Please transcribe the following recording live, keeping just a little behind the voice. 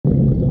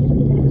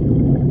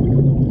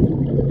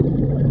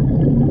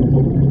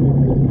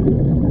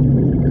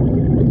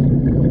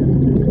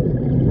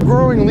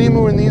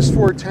in these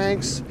 4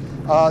 tanks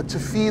to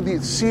feed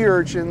the sea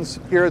urchins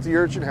here at the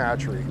urchin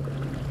hatchery.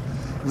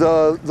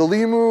 The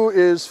limu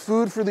is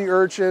food for the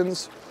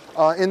urchins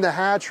in the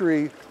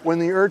hatchery when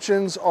the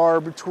urchins are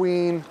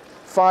between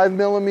 5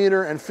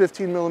 millimeter and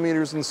 15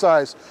 millimeters in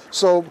size.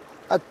 So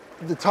at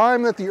the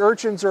time that the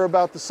urchins are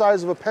about the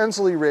size of a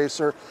pencil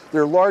eraser,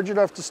 they're large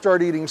enough to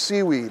start eating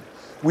seaweed.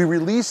 We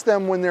release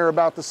them when they're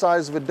about the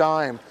size of a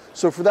dime.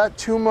 So for that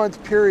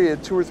 2-month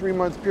period, 2 or 3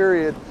 month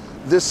period,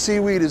 this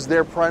seaweed is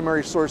their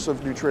primary source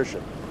of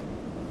nutrition.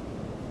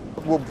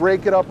 We'll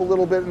break it up a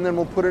little bit and then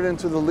we'll put it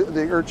into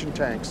the urchin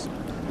tanks.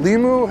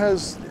 Limu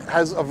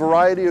has a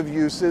variety of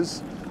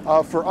uses.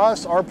 For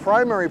us, our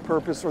primary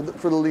purpose for the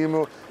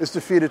limu is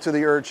to feed it to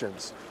the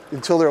urchins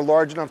until they're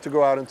large enough to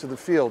go out into the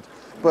field.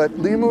 But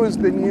limu has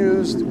been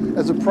used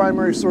as a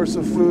primary source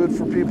of food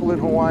for people in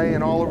Hawaii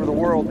and all over the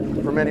world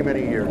for many,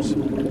 many years.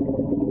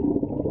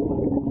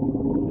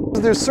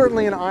 There's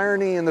certainly an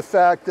irony in the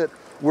fact that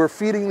we're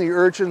feeding the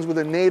urchins with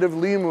a native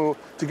limu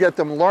to get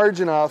them large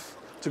enough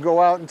to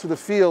go out into the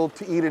field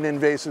to eat an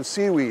invasive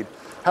seaweed.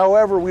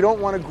 However, we don't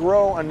want to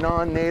grow a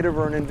non-native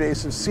or an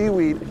invasive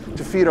seaweed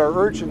to feed our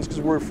urchins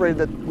because we're afraid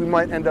that we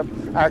might end up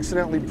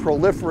accidentally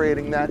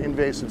proliferating that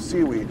invasive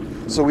seaweed.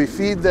 So we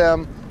feed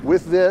them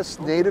with this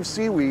native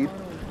seaweed,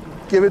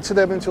 give it to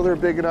them until they're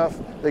big enough,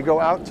 they go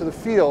out to the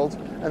field,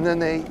 and then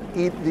they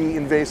eat the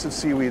invasive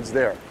seaweeds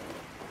there.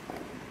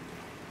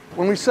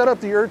 When we set up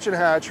the urchin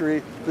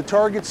hatchery, the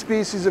target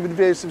species of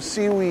invasive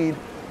seaweed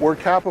were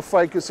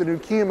Capophycus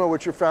and Ukima,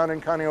 which are found in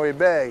Kāne'ohe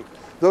Bay.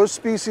 Those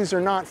species are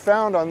not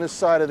found on this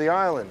side of the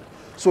island.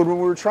 So when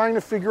we were trying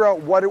to figure out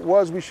what it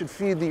was we should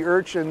feed the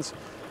urchins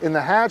in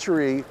the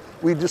hatchery,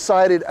 we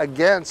decided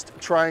against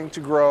trying to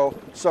grow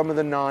some of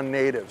the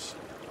non-natives.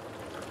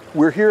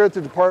 We're here at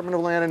the Department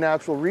of Land and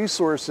Natural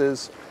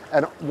Resources,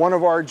 and one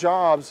of our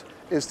jobs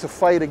is to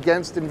fight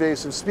against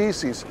invasive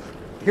species.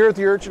 Here at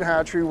the urchin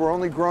hatchery, we're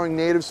only growing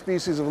native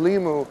species of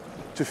limu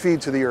to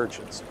feed to the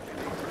urchins.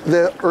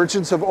 The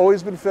urchins have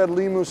always been fed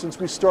limu since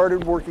we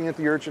started working at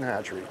the urchin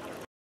hatchery.